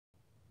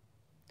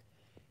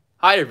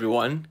Hi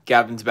everyone,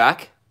 Gavin's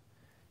back.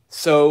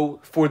 So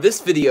for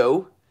this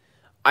video,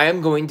 I am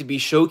going to be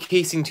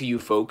showcasing to you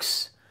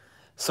folks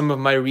some of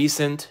my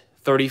recent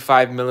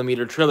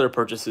 35mm trailer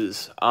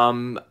purchases.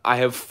 I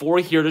have 4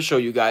 here to show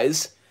you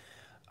guys.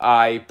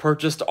 I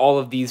purchased all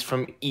of these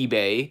from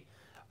eBay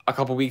a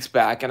couple weeks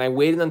back, and I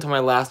waited until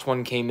my last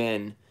one came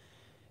in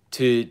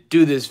to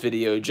do this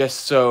video just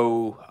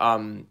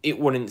so it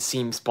wouldn't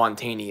seem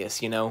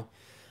spontaneous, you know?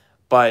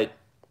 But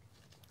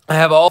I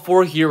have all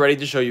 4 here ready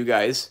to show you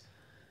guys.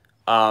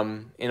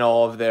 In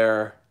all of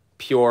their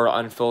pure,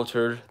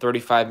 unfiltered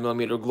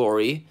 35mm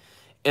glory.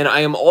 And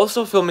I am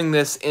also filming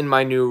this in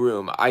my new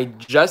room. I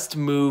just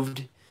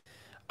moved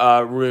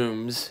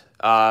rooms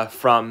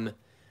from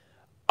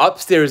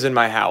upstairs in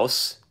my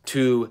house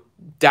to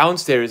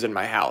downstairs in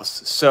my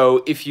house.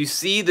 So if you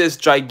see this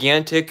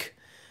gigantic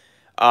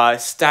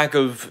stack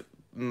of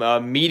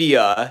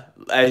media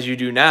as you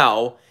do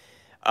now,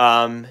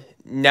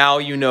 now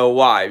you know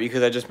why,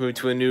 because I just moved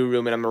to a new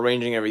room and I'm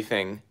arranging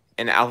everything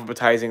and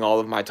alphabetizing all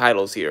of my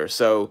titles here.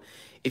 So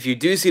if you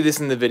do see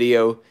this in the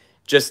video,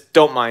 just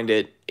don't mind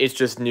it. It's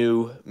just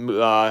new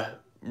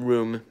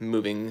room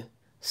moving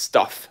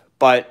stuff.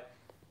 But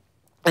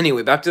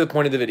anyway, back to the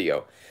point of the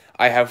video.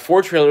 I have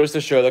 4 trailers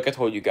to show, like I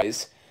told you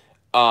guys.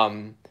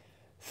 3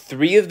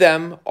 of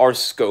them are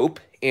scope,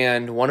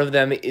 and 1 of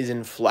them is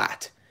in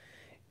flat.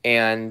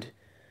 And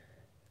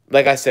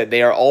like I said,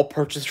 they are all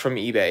purchased from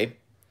eBay.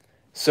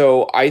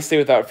 So I say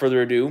without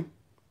further ado,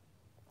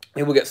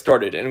 and we'll get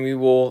started, and we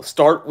will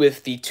start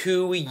with the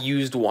 2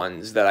 used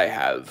ones that I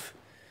have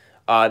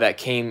that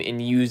came in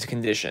used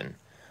condition.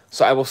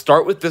 So I will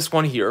start with this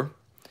one here.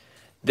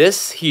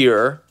 This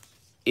here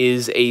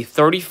is a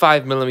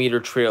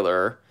 35mm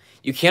trailer.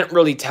 You can't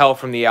really tell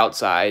from the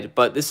outside,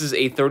 but this is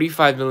a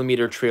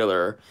 35mm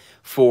trailer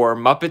for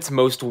Muppets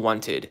Most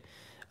Wanted.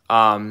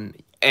 And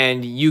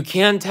you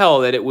can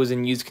tell that it was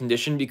in used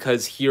condition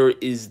because here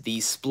is the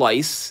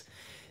splice.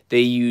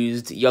 They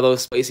used yellow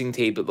splicing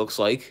tape, it looks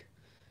like.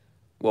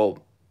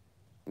 Well,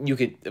 you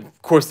could,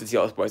 of course it's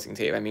yellow splicing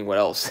tape, I mean, what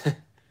else?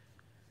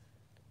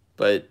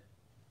 But,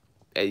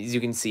 as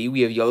you can see,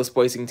 we have yellow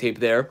splicing tape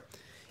there,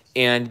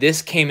 and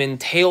this came in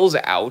tails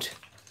out,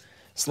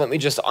 so let me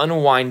just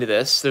unwind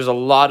this. There's a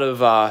lot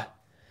of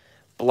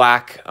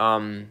black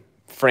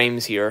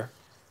frames here,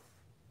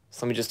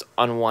 so let me just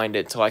unwind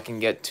it so I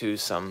can get to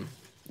some,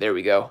 there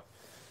we go.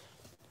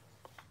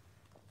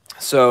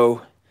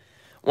 So,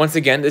 once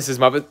again, this is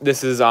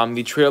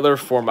the trailer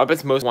for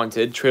Muppets Most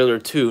Wanted, trailer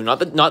 2, not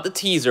the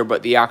teaser,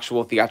 but the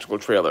actual theatrical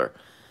trailer.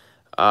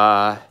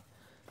 So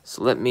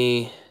let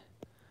me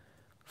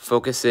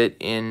focus it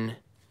in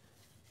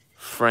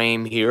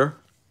frame here.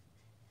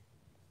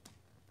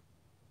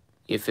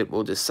 If it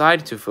will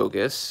decide to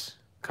focus,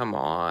 come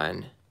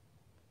on.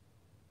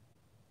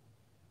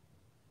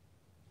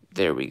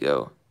 There we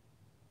go.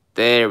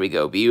 There we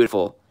go,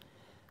 beautiful.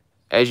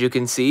 As you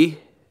can see,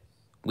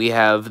 we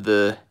have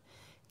the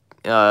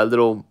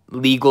little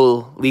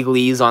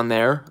legalese on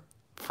there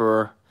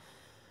for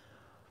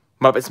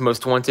Muppets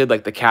Most Wanted,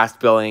 like the cast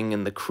billing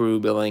and the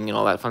crew billing and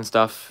all that fun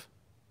stuff.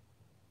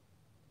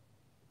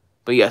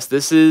 But yes,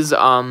 this is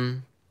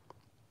the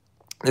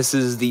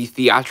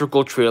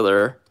theatrical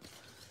trailer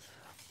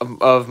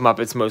of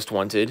Muppets Most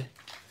Wanted,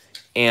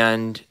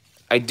 and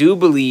I do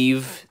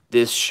believe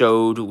this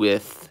showed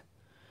with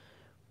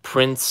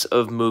prints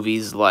of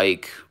movies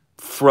like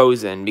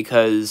Frozen,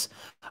 because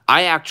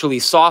I actually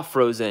saw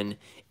Frozen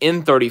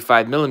in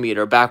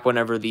 35mm back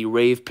whenever the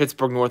Rave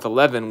Pittsburgh North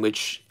 11,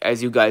 which,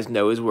 as you guys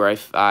know, is where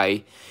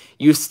I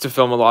used to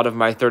film a lot of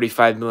my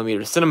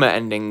 35mm cinema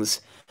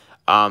endings.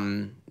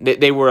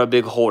 They were a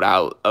big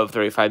holdout of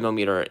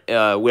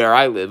 35mm where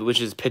I live, which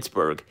is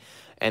Pittsburgh,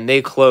 and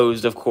they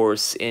closed, of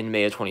course, in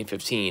May of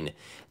 2015.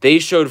 They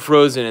showed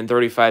Frozen in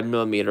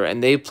 35mm,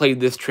 and they played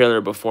this trailer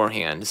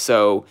beforehand,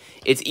 so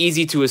it's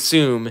easy to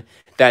assume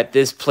that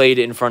this played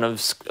in front of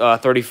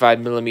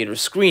 35mm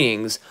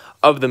screenings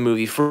of the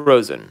movie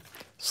Frozen.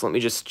 So let me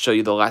just show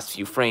you the last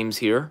few frames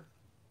here.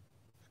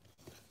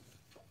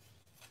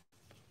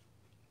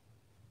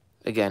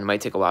 Again, it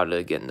might take a while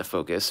to get into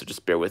focus, so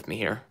just bear with me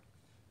here.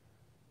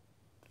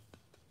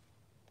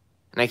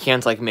 And I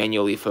can't like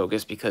manually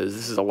focus because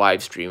this is a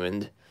live stream,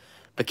 and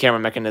the camera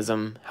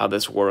mechanism, how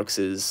this works,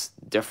 is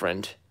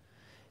different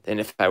than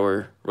if I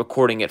were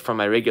recording it from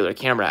my regular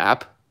camera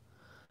app.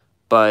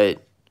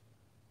 But,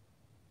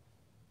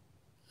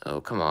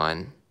 oh, come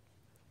on.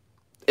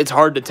 It's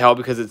hard to tell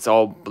because it's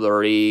all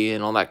blurry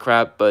and all that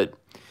crap, but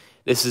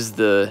this is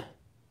the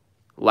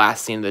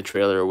last scene of the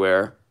trailer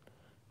where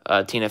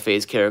Tina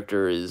Fey's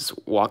character is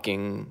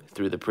walking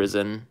through the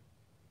prison.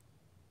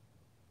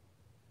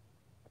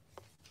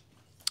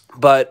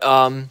 But,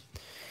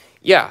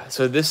 yeah,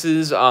 so this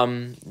is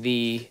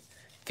the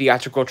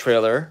theatrical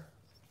trailer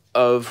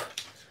of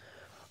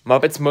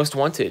Muppets Most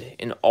Wanted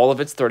in all of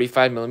its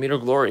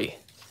 35mm glory.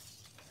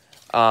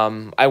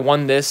 I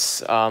won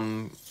this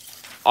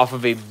off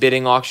of a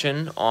bidding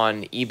auction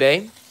on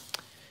eBay.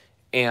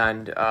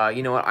 And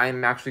you know what?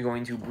 I'm actually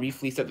going to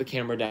briefly set the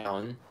camera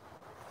down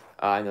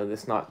I know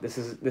this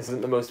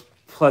isn't the most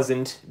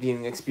pleasant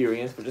viewing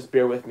experience, but just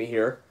bear with me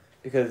here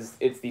because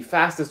it's the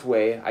fastest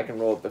way I can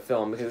roll up the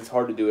film because it's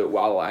hard to do it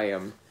while I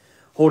am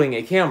holding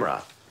a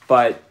camera.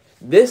 But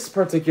this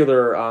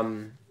particular,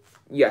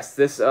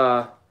 this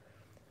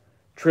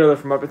trailer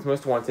from Muppets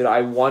Most Wanted,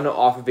 I won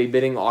off of a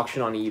bidding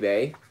auction on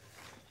eBay.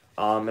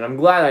 And I'm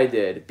glad I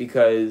did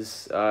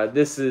because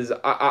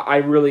I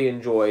really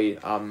enjoy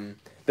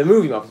the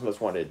movie Muppets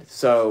Most Wanted.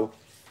 So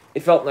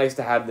it felt nice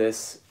to have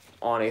this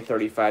on a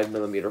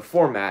 35mm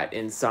format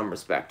in some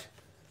respect,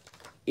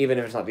 even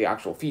if it's not the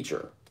actual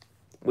feature,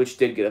 which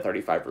did get a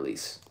 35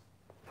 release.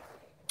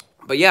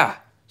 But yeah,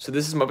 so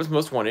this is Muppets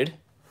Most Wanted.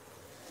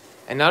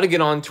 And now to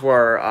get on to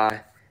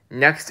our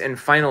next and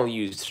final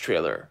used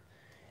trailer.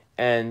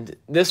 And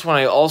this one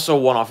I also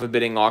won off a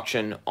bidding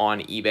auction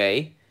on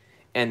eBay.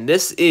 And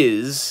this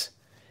is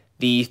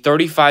the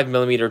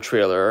 35mm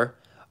trailer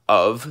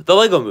of the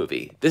Lego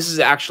Movie. This is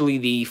actually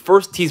the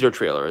first teaser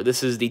trailer.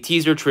 This is the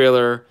teaser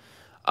trailer,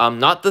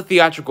 not the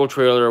theatrical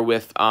trailer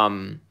with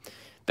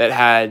that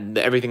had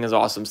the Everything is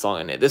Awesome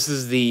song in it. This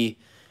is the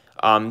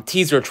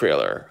teaser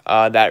trailer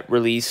that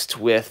released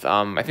with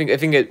I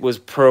think it was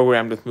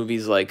programmed with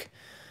movies like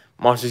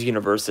Monsters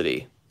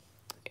University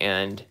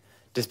and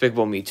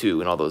Despicable Me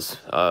 2 and all those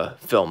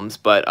films.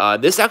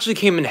 But this actually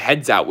came in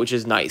heads out, which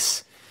is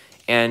nice.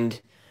 And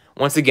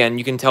once again,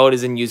 you can tell it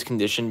is in used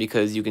condition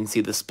because you can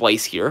see the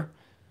splice here.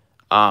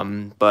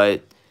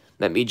 But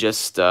let me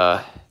just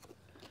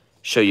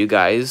show you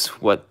guys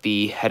what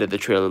the head of the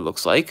trailer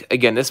looks like.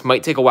 Again, this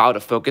might take a while to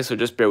focus, so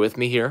just bear with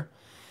me here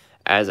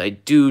as I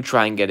do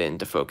try and get it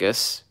into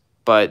focus.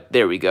 But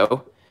there we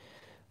go.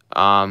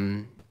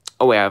 Oh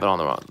wait, I have it on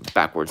the wrong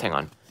backwards. Hang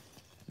on.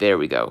 There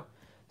we go.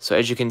 So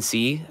as you can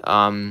see,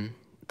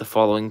 the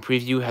following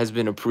preview has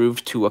been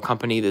approved to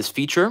accompany this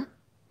feature.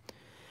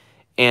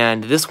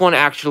 And this one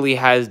actually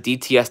has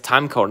DTS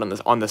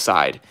timecode on the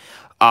side.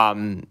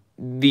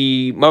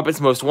 The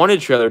Muppets Most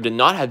Wanted trailer did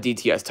not have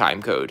DTS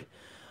timecode.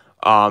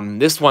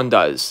 This one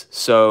does.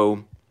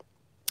 So,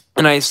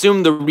 and I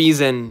assume the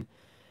reason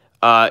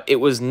it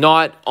was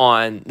not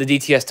on, the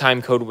DTS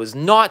timecode was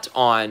not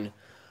on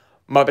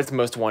Muppets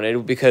Most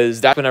Wanted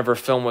because that's whenever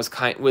film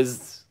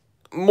was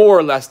more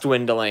or less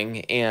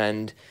dwindling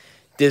and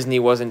Disney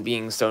wasn't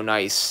being so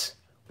nice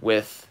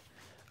with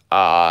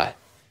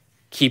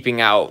keeping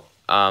out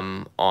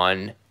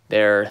on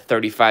their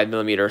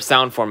 35mm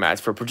sound formats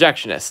for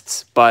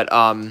projectionists. But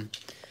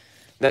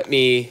let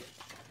me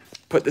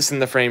put this in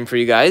the frame for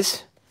you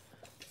guys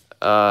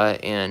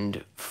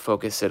and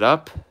focus it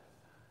up.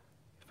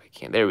 If I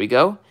can, there we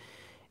go.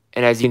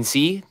 And as you can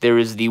see, there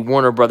is the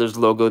Warner Brothers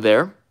logo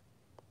there,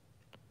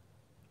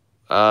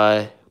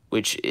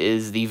 which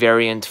is the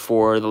variant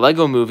for the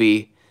Lego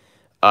Movie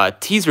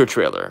teaser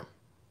trailer.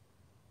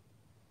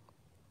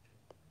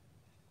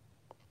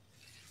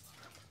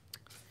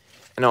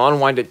 And I'll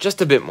unwind it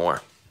just a bit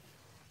more.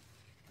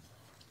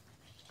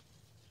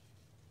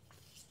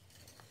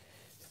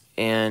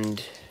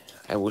 And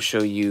I will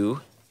show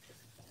you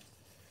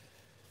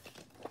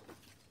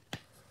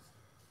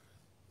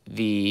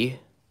the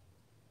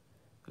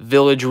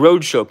Village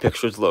Roadshow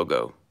Pictures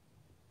logo.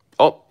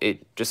 Oh,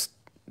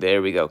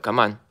 there we go. Come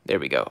on. There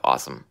we go.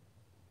 Awesome.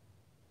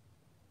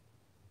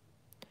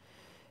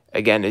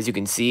 Again, as you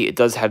can see, it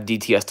does have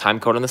DTS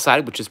timecode on the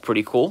side, which is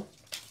pretty cool.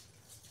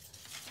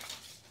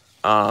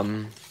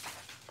 But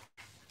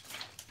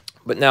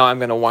now I'm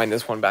going to wind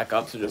this one back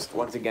up, so just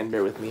once again,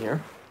 bear with me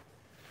here.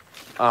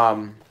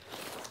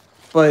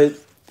 But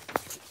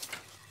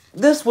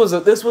this was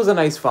a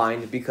nice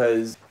find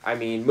because, I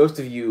mean, most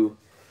of you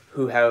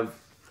who have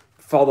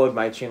followed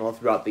my channel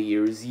throughout the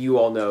years, you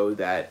all know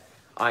that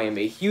I am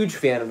a huge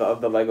fan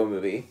of the Lego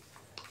Movie.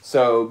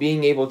 So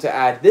being able to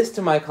add this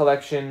to my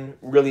collection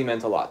really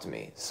meant a lot to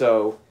me.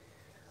 So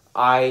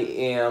I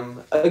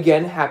am,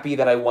 again, happy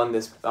that I won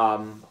this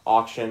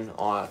auction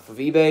off of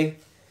eBay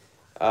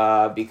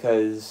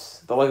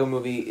because the Lego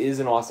Movie is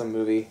an awesome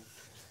movie,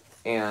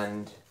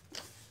 and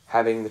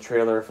having the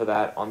trailer for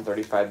that on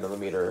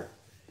 35mm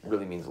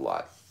really means a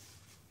lot.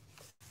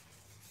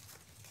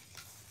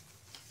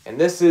 And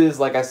this is,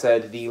 like I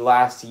said, the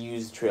last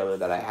used trailer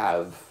that I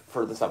have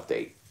for this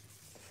update.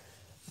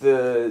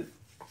 The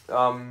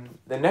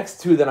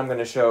next two that I'm going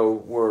to show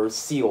were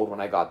sealed when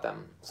I got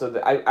them. So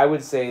I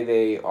would say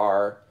they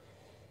are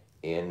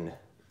in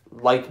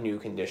like-new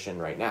condition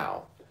right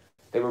now.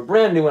 They were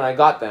brand new when I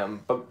got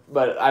them,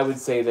 but I would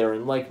say they're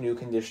in like-new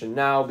condition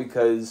now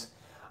because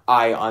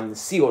I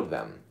unsealed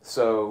them.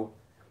 So,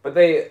 but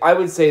I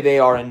would say they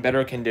are in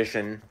better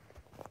condition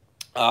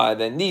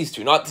than these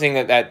two. Not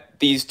saying that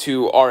these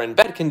two are in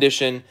bad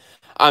condition.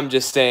 I'm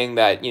just saying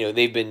that, you know,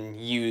 they've been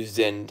used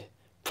and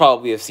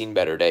probably have seen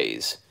better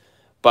days.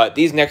 But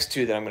these next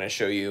two that I'm going to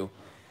show you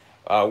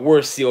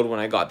were sealed when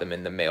I got them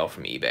in the mail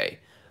from eBay.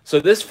 So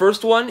this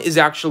first one is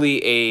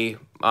actually a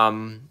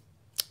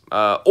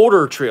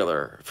older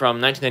trailer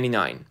from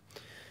 1999.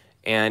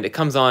 And it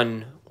comes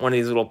on one of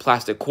these little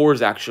plastic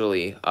cores,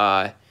 actually,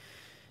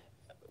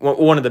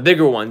 one of the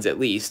bigger ones at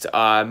least.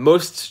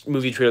 Most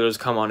movie trailers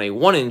come on a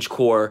 1-inch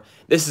core.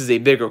 This is a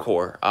bigger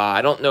core.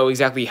 I don't know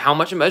exactly how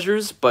much it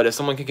measures, but if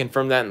someone can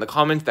confirm that in the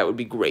comments, that would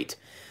be great.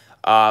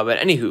 But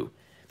anywho,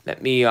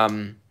 let me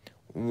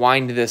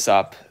wind this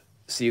up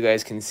so you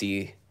guys can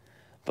see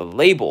the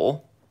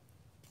label.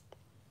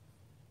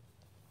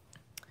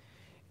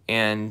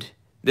 And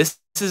this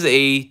is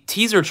a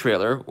teaser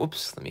trailer.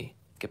 Whoops, let me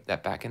get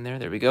that back in there.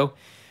 There we go.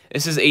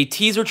 This is a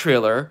teaser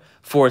trailer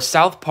for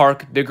South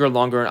Park Bigger,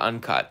 Longer, and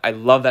Uncut. I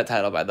love that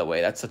title, by the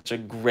way. That's such a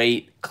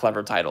great,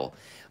 clever title.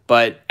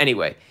 But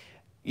anyway,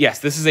 yes,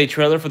 this is a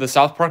trailer for the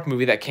South Park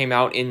movie that came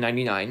out in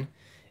 '99.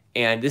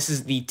 And this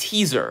is the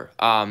teaser.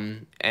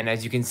 And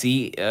as you can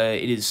see,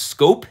 it is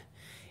scope.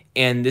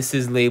 And this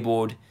is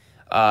labeled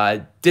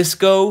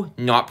Disco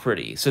Not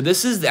Pretty. So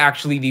this is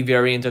actually the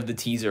variant of the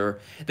teaser.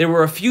 There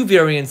were a few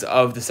variants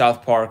of the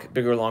South Park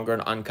Bigger, Longer,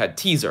 and Uncut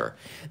teaser.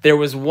 There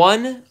was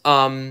one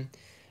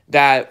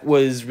that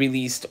was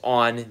released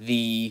on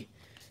the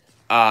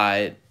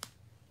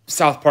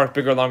South Park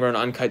Bigger, Longer, and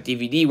Uncut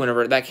DVD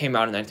whenever that came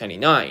out in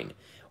 1999,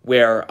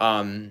 where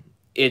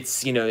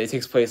it's, it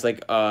takes place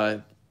like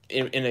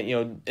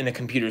in a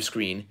computer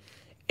screen,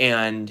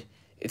 and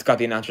it's got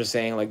the announcer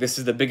saying like, this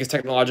is the biggest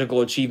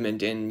technological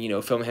achievement in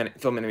film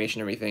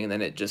animation and everything, and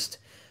then it just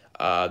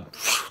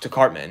to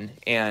Cartman,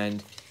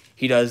 and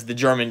he does the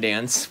German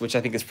dance, which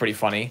I think is pretty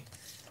funny,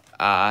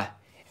 and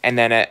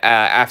then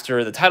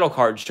after the title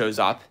card shows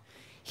up,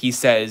 he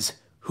says,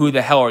 "Who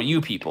the hell are you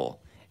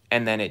people?"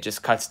 And then it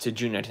just cuts to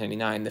June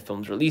 1999, the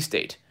film's release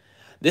date.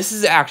 This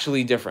is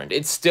actually different.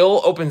 It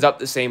still opens up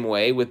the same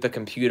way with the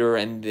computer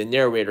and the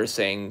narrator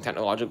saying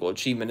technological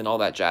achievement and all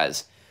that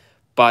jazz.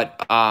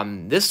 But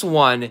this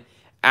one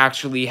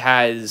actually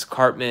has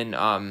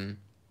Cartman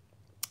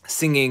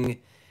singing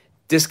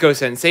Disco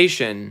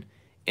Sensation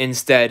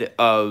instead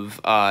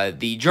of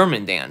the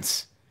German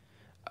dance.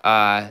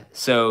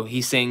 So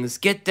he sings,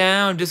 "Get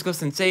down, Disco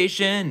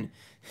Sensation,"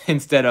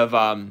 instead of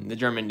the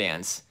German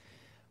dance.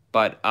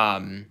 But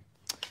I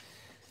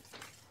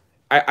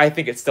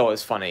think it still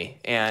is funny.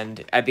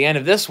 And at the end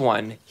of this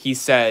one, he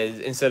says,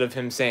 instead of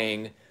him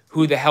saying,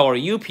 "Who the hell are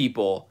you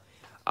people?"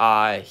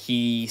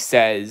 He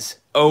says,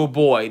 "Oh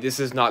boy, this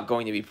is not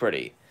going to be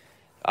pretty."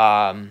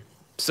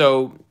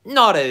 So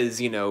not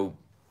as,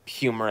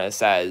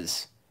 humorous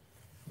as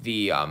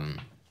the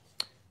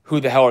 "Who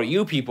the hell are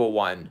you people"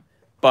 one,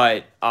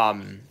 but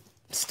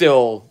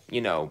still,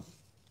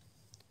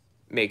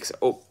 makes...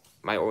 Oh,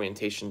 my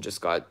orientation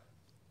just got...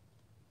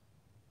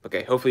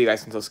 Okay, hopefully you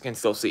guys can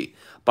still see.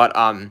 But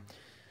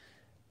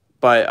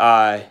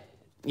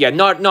yeah,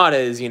 not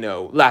as,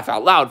 laugh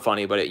out loud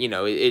funny, but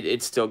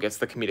it still gets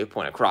the comedic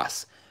point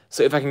across.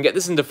 So if I can get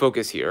this into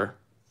focus here,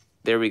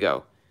 there we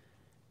go.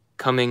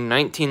 Coming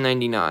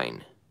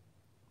 1999.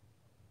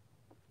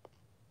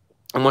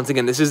 And once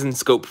again, this is in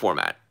scope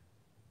format.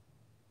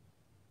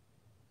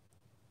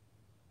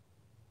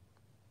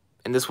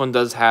 And this one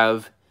does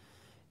have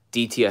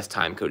DTS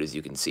timecode, as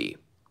you can see.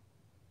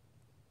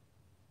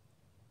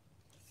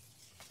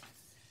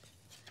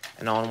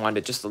 And I'll unwind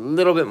it just a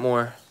little bit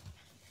more.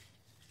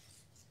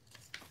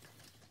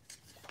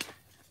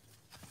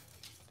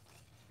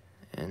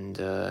 And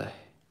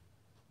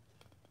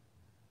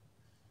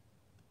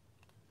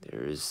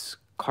there's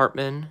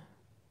Cartman.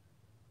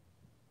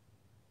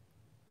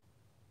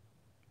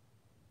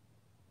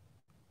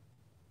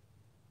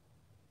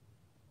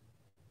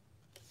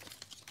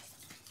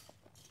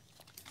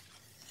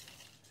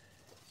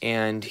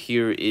 And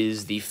here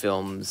is the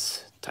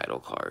film's title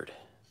card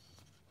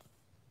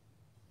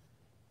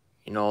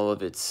in all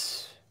of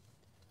its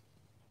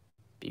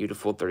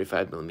beautiful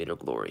 35mm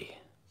glory.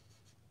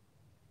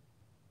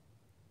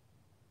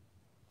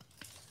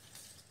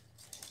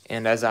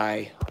 And as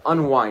I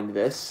unwind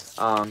this,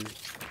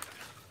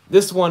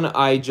 this one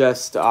I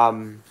just,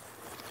 oh,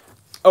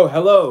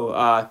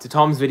 hello to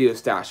Tom's Video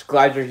Stash.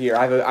 Glad you're here.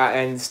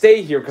 And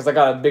stay here because I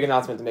got a big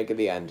announcement to make at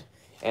the end.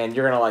 And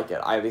you're going to like it,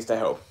 at least I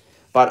hope.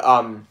 But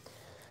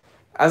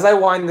as I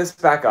wind this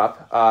back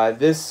up,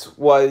 this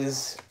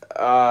was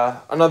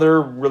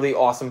another really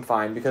awesome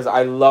find because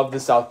I love the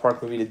South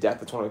Park movie to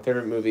death. It's one of my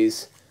favorite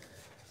movies,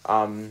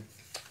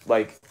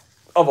 like,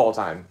 of all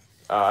time,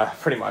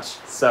 pretty much.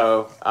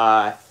 So,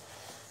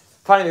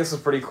 finding this was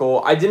pretty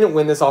cool. I didn't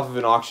win this off of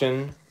an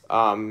auction.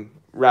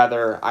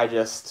 Rather,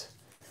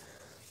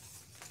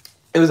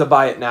 it was a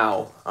buy it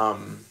now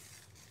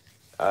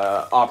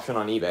option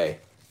on eBay.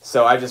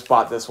 So I just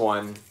bought this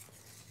one,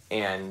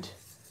 and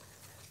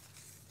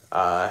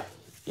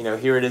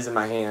here it is in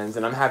my hands,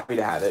 and I'm happy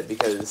to have it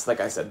because, like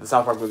I said, the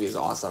South Park movie is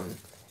awesome,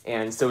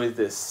 and so is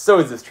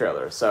this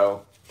trailer.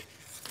 So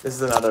this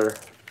is another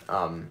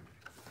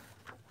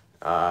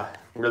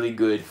really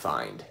good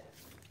find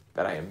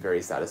that I am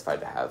very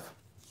satisfied to have.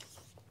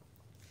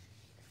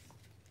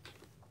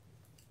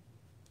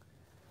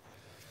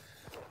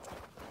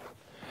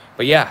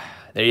 But yeah,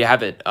 there you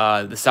have it.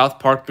 The South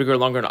Park Bigger,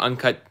 Longer, and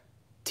Uncut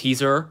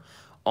teaser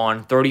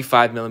on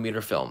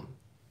 35mm film.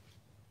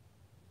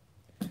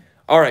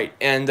 All right,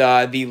 and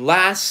the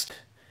last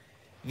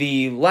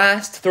the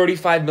last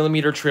 35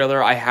 millimeter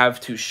trailer I have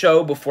to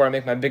show before I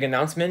make my big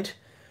announcement.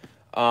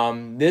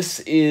 This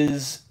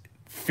is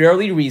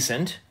fairly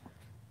recent.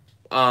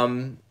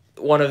 One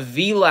of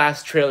the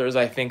last trailers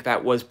I think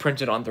that was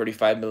printed on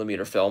 35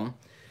 millimeter film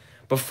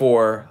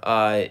before,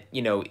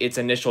 its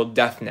initial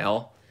death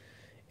knell.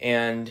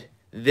 And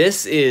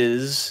this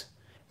is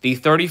the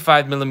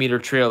 35 millimeter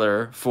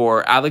trailer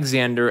for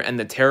Alexander and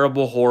the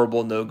Terrible,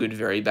 Horrible, No Good,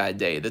 Very Bad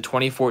Day, the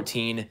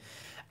 2014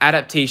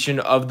 adaptation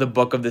of the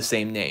book of the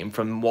same name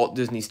from Walt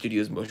Disney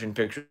Studios Motion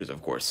Pictures,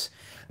 of course.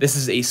 This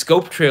is a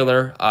scope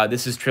trailer.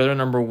 This is trailer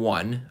number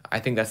 1. I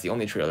think that's the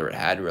only trailer it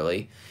had,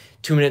 really.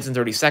 2 minutes and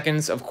 30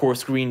 seconds. Of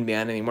course, Green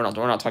Man. I mean, we're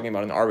not talking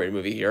about an R-rated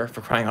movie here,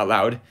 for crying out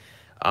loud.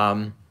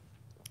 And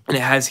it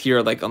has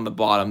here, like, on the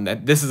bottom,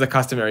 that this is a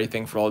customary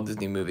thing for all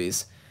Disney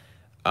movies.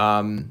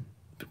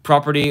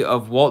 Property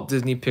of Walt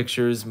Disney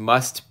Pictures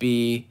must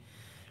be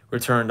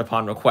returned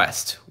upon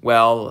request.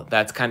 Well,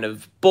 that's kind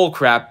of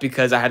bullcrap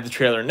because I have the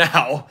trailer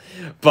now,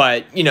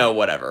 but,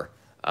 whatever.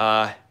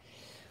 But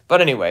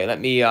anyway, let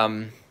me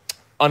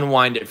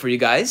unwind it for you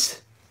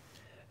guys.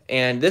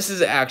 And this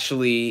is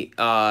actually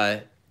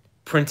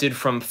printed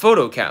from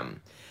Photochem.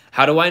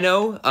 How do I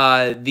know?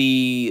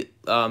 The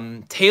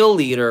tail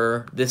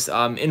leader, this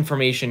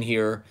information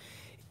here,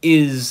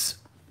 is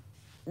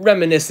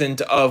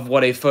reminiscent of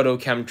what a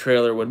Photochem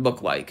trailer would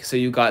look like. So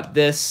you got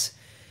this,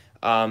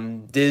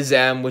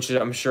 DISM, which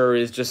I'm sure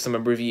is just some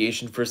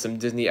abbreviation for some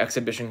Disney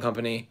exhibition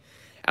company,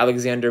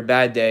 Alexander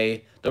Bad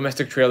Day,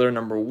 domestic trailer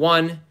number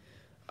 1.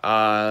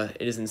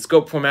 It is in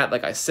scope format,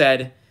 like I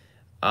said,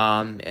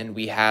 and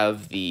we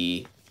have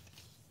the,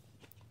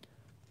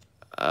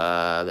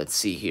 let's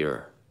see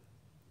here,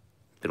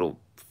 it'll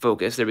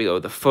focus, there we go,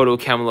 the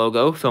Photochem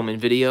logo, film and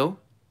video.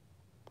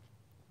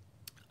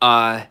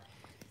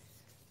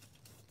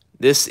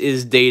 This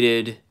is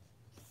dated,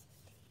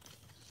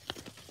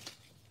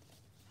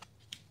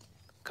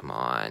 come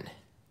on,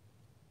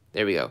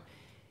 there we go.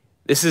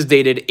 This is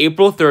dated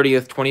April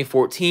 30th,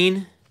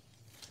 2014,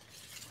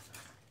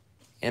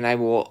 and I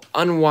will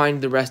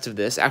unwind the rest of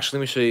this. Actually,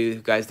 let me show you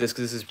guys this,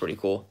 because this is pretty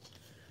cool.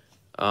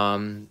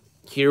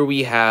 Here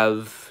we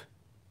have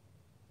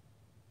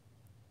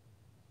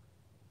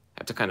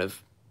to kind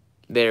of,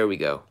 there we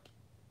go.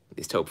 At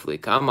least hopefully,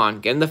 come on,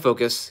 get into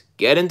focus,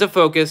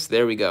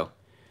 there we go.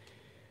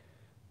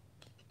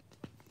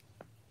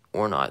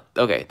 Or not.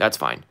 Okay, that's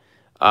fine.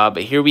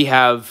 But here we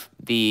have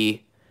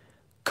the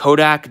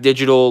Kodak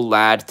Digital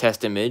LAD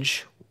test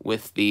image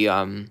with the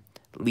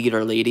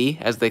leader lady,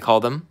 as they call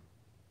them.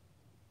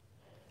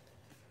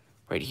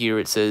 Right here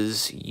it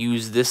says,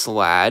 use this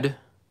LAD.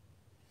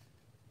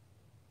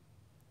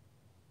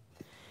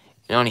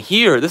 And on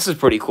here, this is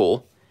pretty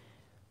cool.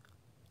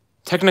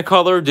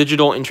 Technicolor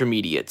Digital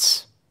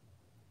Intermediates.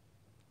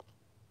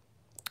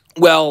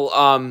 Well,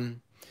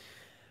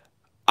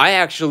 I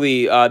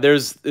actually,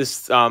 there's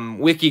this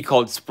wiki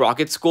called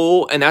Sprocket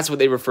School, and that's what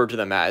they refer to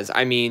them as.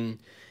 I mean,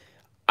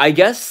 I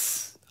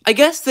guess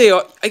they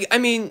are. I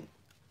mean,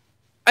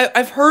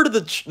 I've heard of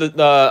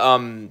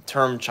the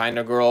term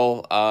China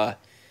girl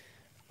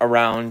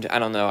around. I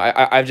don't know.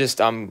 I've just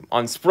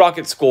on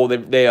Sprocket School,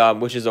 they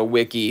which is a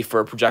wiki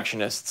for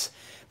projectionists,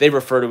 they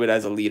refer to it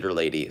as a leader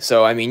lady.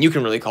 So I mean, you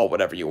can really call it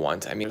whatever you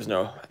want. I mean, there's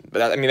no.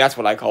 But I mean, that's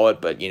what I call it.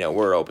 But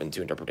we're open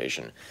to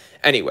interpretation.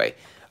 Anyway,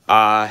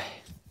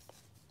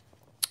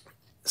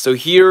 so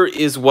here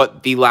is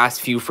what the last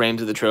few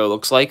frames of the trailer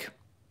looks like.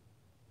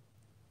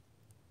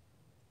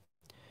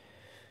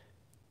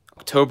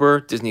 October,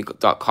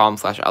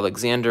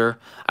 disney.com/Alexander.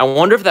 I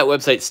wonder if that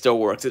website still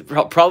works. It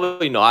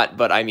probably not,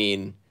 but I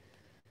mean,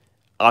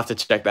 I'll have to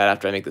check that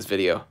after I make this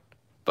video.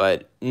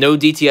 But no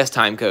DTS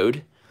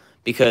timecode,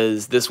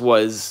 because this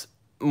was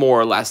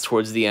more or less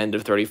towards the end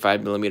of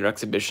 35mm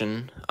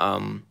exhibition,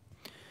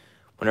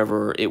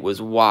 whenever it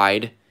was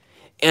wide.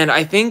 And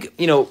I think,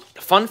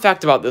 fun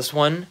fact about this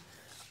one,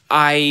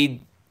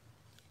 I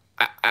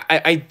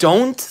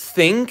don't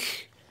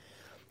think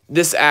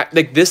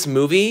this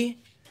movie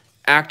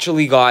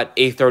actually got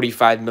a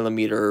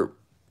 35mm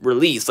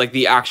release, like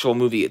the actual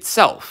movie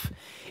itself.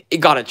 It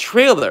got a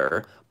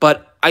trailer,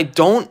 but I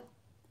don't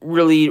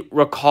really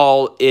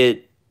recall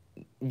it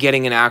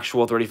getting an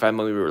actual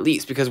 35mm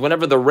release, because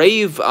whenever the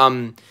Rave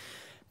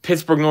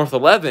Pittsburgh North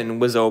 11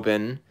 was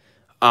open,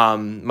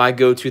 my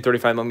go-to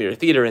 35mm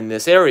theater in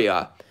this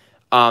area,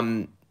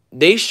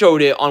 they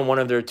showed it on one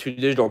of their 2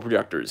 digital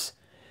projectors,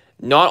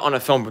 not on a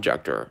film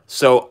projector.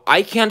 So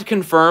I can't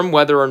confirm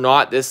whether or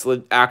not this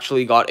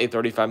actually got a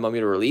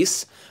 35mm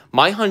release.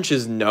 My hunch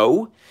is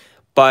no,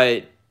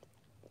 but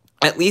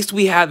at least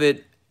we have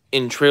it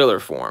in trailer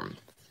form.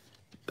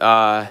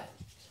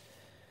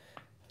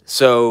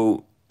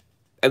 So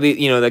at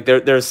least, like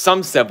there's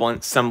some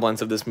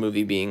semblance of this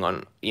movie being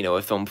on,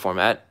 a film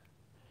format.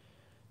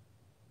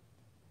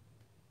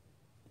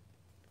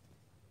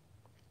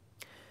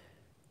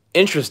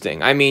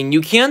 Interesting. I mean,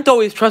 you can't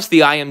always trust the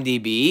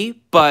IMDb,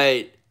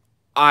 but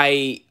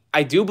I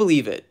do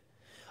believe it.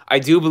 I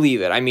do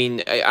believe it. I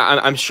mean,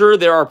 I'm sure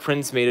there are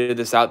prints made of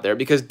this out there,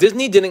 because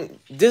Disney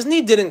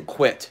didn't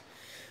quit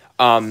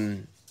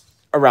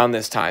around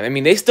this time. I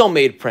mean, they still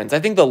made prints. I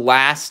think the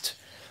last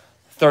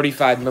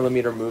 35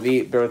 millimeter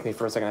movie, bear with me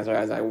for a second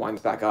as I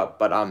wind back up,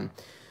 but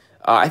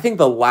I think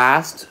the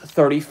last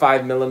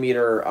 35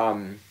 millimeter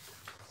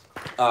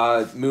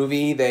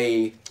movie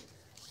they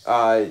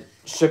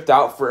shipped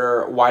out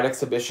for wide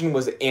exhibition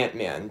was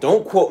Ant-Man.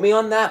 Don't quote me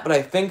on that, but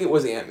I think it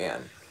was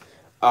Ant-Man.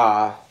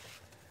 But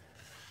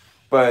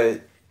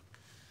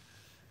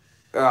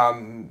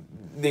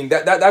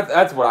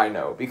that's what I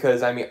know,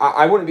 because I mean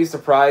I wouldn't be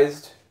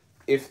surprised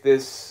if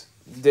this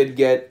did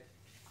get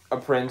a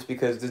print,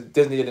 because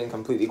Disney didn't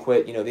completely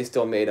quit. You know, they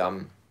still made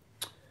hang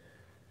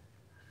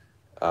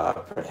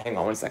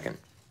on one second.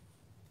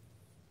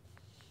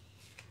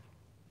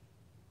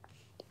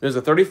 There's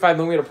a 35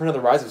 millimeter print of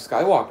The Rise of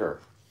Skywalker.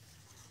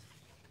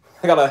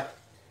 I gotta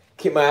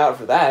keep my eye out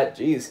for that.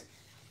 Jeez,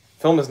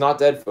 film is not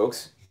dead,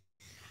 folks.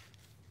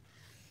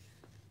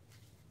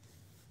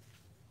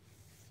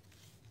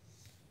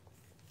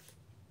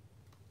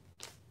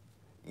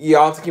 Yeah,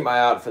 I'll have to keep my eye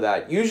out for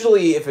that.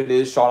 Usually, if it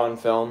is shot on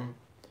film,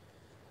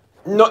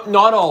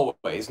 not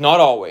always.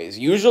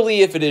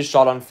 Usually, if it is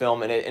shot on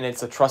film and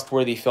it's a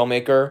trustworthy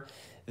filmmaker,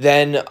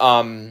 then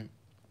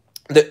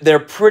they're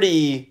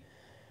pretty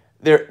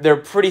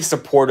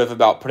supportive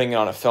about putting it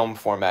on a film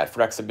format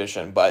for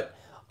exhibition. But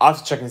I'll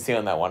have to check and see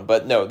on that one.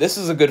 But no, this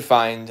is a good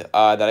find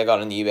that I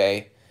got on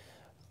eBay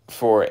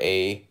for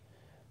a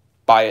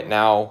buy it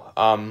now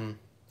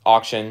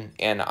auction,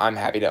 and I'm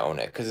happy to own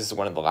it because this is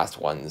one of the last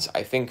ones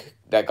I think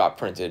that got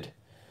printed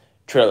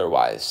trailer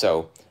wise.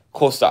 So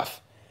cool stuff.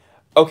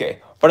 Okay,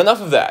 but enough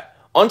of that.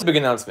 On to the big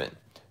announcement.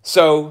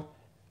 So,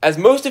 as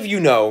most of you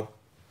know,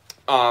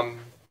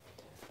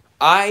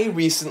 I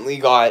recently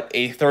got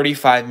a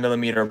 35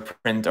 millimeter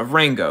print of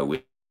Rango,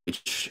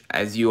 which,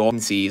 as you all can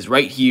see, is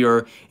right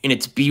here in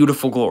its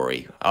beautiful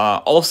glory.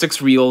 All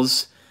 6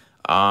 reels,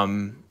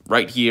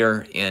 right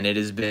here, and it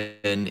has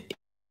been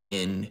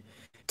in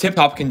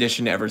tip-top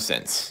condition ever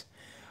since.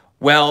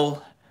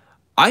 Well,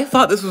 I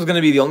thought this was going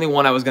to be the only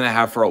one I was going to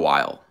have for a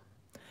while.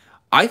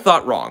 I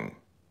thought wrong.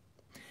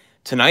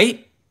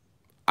 Tonight,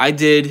 I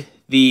did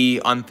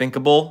the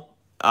unthinkable.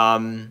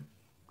 Not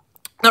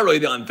really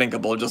the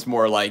unthinkable, just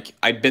more like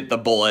I bit the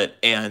bullet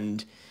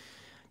and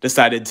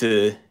decided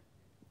to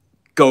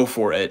go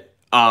for it.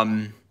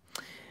 I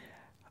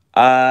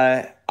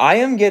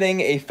am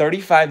getting a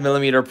 35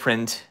 millimeter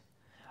print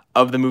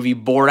of the movie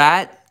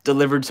Borat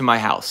delivered to my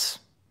house.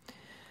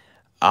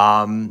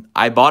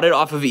 I bought it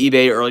off of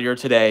eBay earlier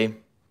today.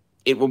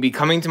 It will be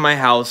coming to my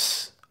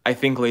house, I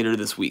think, later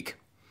this week.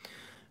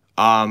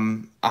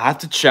 I'll have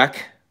to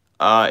check.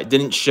 It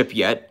didn't ship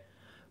yet,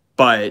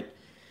 but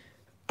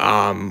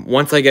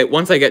once I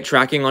get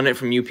tracking on it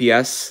from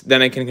UPS,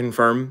 then I can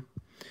confirm,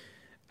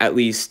 at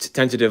least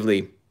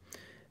tentatively.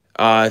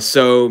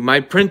 So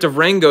my print of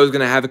Rango is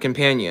gonna have a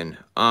companion.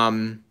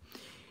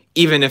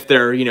 Even if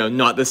they're, you know,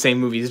 not the same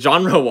movies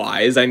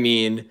genre-wise. I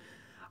mean,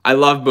 I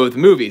love both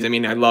movies. I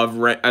mean, I love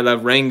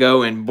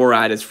Rango, and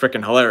Borat is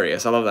freaking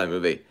hilarious. I love that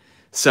movie.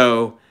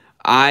 So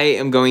I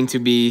am going to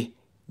be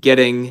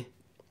getting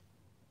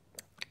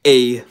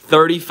a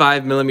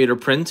 35 millimeter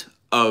print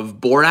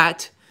of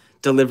Borat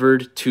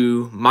delivered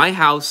to my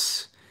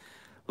house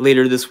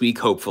later this week,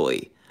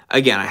 hopefully.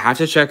 Again, I have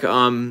to check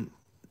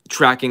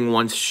tracking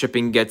once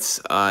shipping gets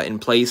in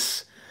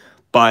place,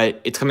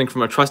 but it's coming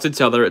from a trusted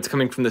seller. It's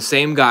coming from the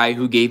same guy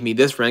who gave me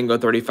this Rango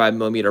 35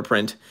 millimeter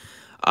print.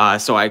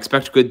 So I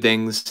expect good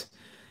things,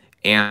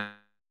 and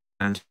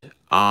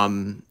I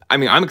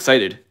mean, I'm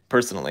excited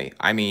personally.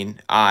 I mean,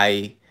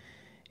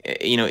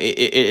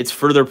 it's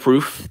further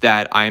proof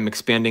that I'm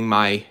expanding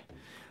my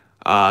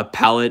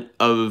palette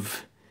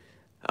of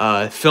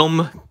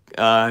film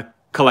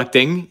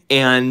collecting,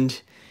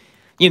 and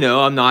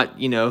I'm not,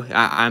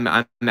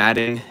 I'm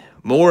adding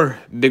more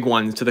big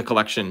ones to the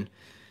collection.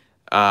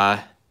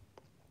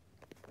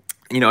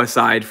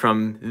 Aside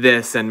from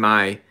this and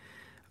my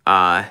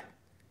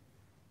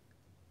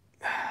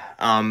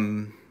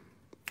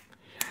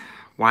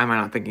why am I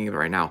not thinking of it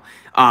right now?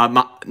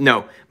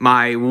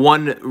 My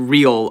one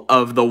reel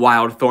of the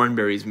Wild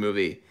Thornberrys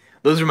movie.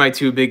 Those are my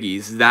 2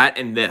 biggies, that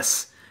and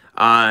this.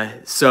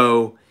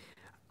 So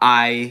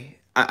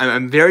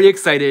I'm very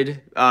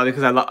excited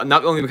because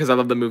not only because I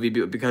love the movie,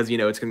 but because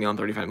it's gonna be on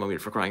 35 millimeter,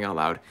 for crying out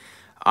loud.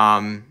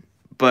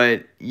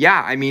 But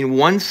yeah, I mean,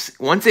 once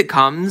it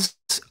comes,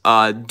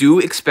 do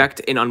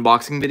expect an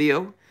unboxing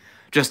video,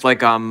 just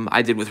like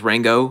I did with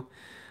Rango.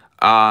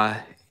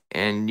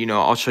 And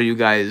I'll show you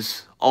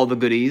guys all the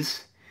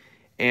goodies.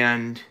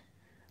 And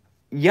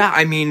yeah,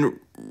 I mean,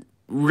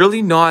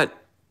 really not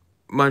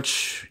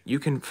much. You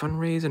can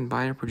fundraise and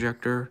buy a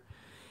projector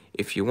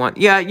if you want.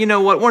 Yeah, you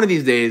know what? One of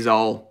these days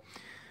I'll,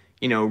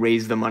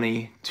 raise the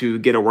money to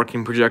get a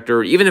working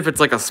projector, even if it's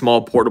like a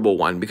small portable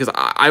one, because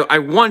I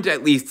want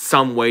at least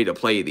some way to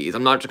play these.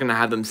 I'm not just going to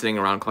have them sitting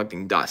around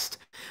collecting dust.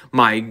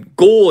 My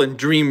goal and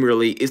dream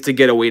really is to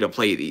get a way to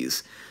play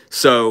these.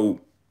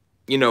 So,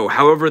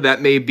 however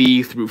that may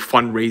be, through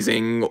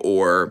fundraising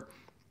or,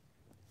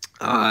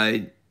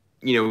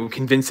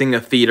 convincing a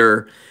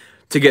theater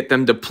to get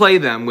them to play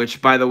them,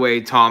 which, by the way,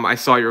 Tom, I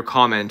saw your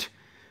comment.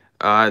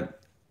 Crap,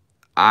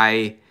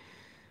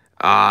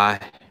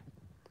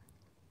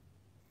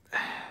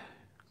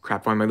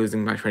 why am I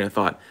losing my train of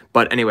thought?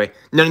 But anyway,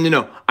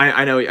 no.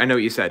 I know what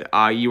you said.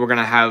 You were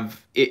gonna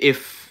have,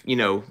 if you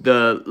know,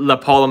 the La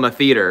Paloma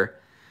Theater,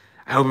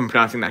 I hope I'm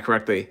pronouncing that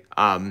correctly,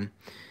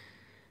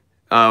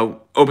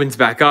 opens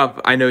back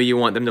up. I know you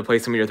want them to play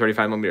some of your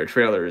 35mm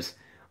trailers.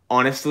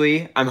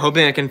 Honestly, I'm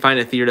hoping I can find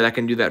a theater that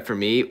can do that for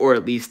me, or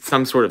at least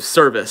some sort of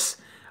service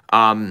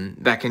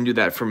that can do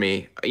that for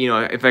me. You know,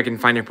 if I can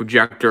find a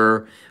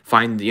projector,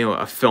 find, you know,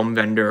 a film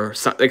vendor,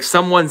 like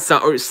someone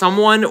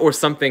or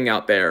something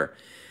out there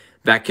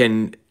that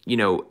can, you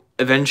know,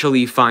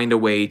 eventually find a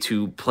way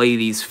to play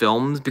these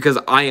films, because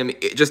I am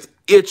just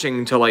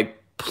itching to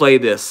like play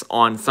this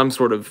on some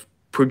sort of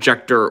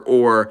projector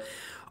or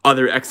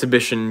other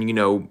exhibition, you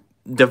know,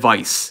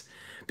 device,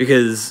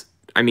 because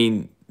I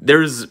mean,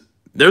 there's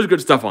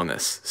good stuff on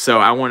this, so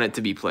I want it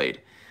to be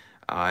played.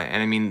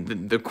 And I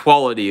mean, the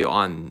quality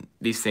on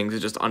these things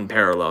is just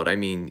unparalleled. I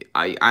mean,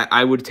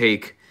 I would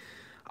take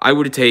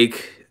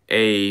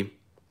a,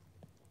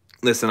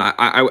 listen,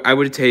 I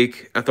would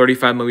take a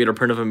 35mm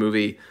print of a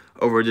movie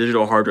over a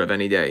digital hard drive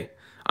any day.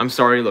 I'm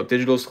sorry, look,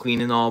 digital's clean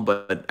and all,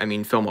 but I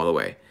mean, film all the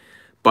way.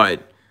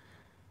 But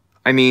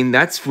I mean,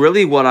 that's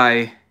really what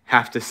I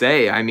have to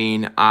say. I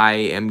mean, I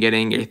am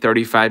getting a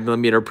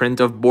 35mm print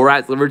of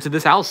Borat delivered to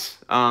this house.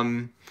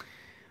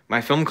 My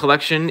film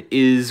collection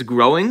is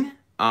growing.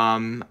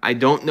 I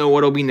don't know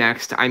what'll be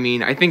next. I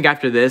mean, I think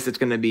after this, it's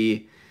going to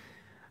be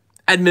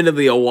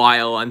admittedly a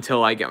while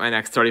until I get my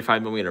next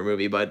 35mm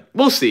movie, but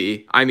we'll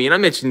see. I mean,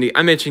 I'm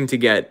itching to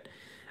get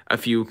a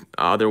few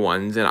other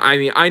ones, and I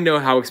mean, I know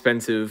how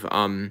expensive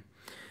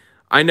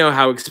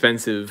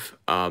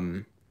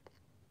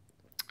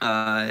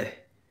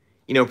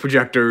you know,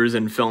 projectors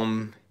and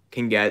film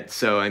can get.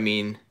 So I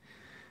mean,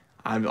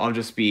 I'll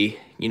just be,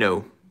 you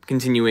know,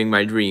 continuing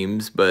my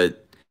dreams.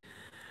 But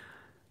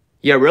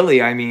yeah,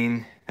 really, I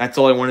mean, that's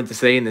all I wanted to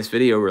say in this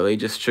video, really.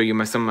 Just show you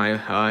some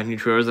of my new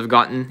trailers I've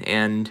gotten,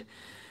 and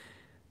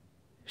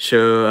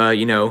show,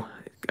 you know,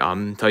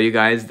 tell you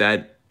guys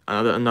that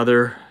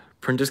another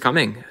print is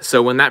coming.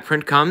 So when that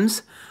print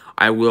comes,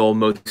 I will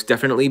most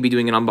definitely be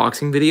doing an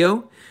unboxing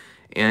video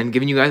and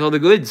giving you guys all the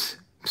goods.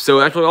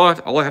 So that's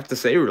all I have to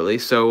say, really.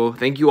 So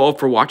thank you all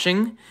for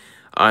watching.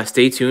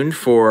 Stay tuned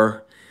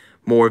for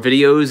more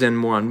videos and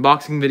more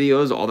unboxing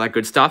videos, all that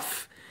good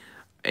stuff.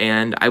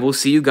 And I will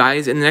see you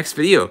guys in the next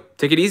video.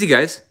 Take it easy,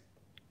 guys.